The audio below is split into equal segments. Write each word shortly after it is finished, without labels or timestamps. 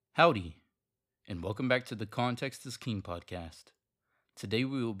Howdy, and welcome back to the Context is King podcast. Today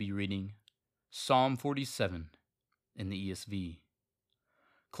we will be reading Psalm 47 in the ESV.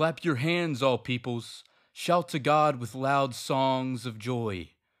 Clap your hands, all peoples, shout to God with loud songs of joy.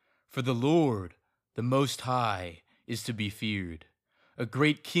 For the Lord, the Most High, is to be feared, a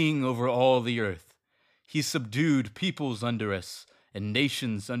great king over all the earth. He subdued peoples under us and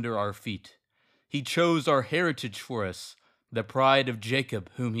nations under our feet. He chose our heritage for us, the pride of Jacob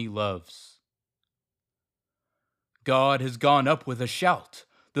whom he loves. God has gone up with a shout,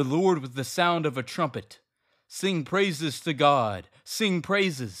 the Lord with the sound of a trumpet. Sing praises to God, sing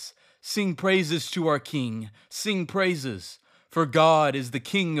praises to our King, sing praises, for God is the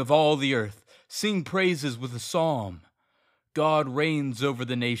King of all the earth. Sing praises with a psalm. God reigns over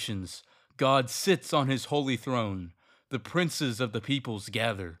the nations, God sits on his holy throne. The princes of the peoples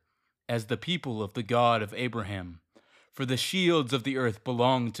gather, as the people of the God of Abraham. For the shields of the earth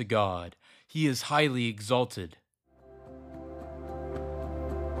belong to God. He is highly exalted.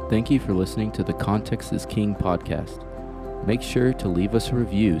 Thank you for listening to the Context is King podcast. Make sure to leave us a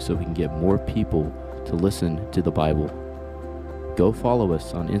review so we can get more people to listen to the Bible. Go follow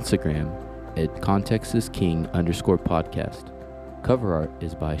us on Instagram at contextisking_podcast. Cover art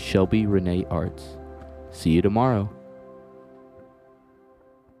is by Shelby Renee Arts. See you tomorrow.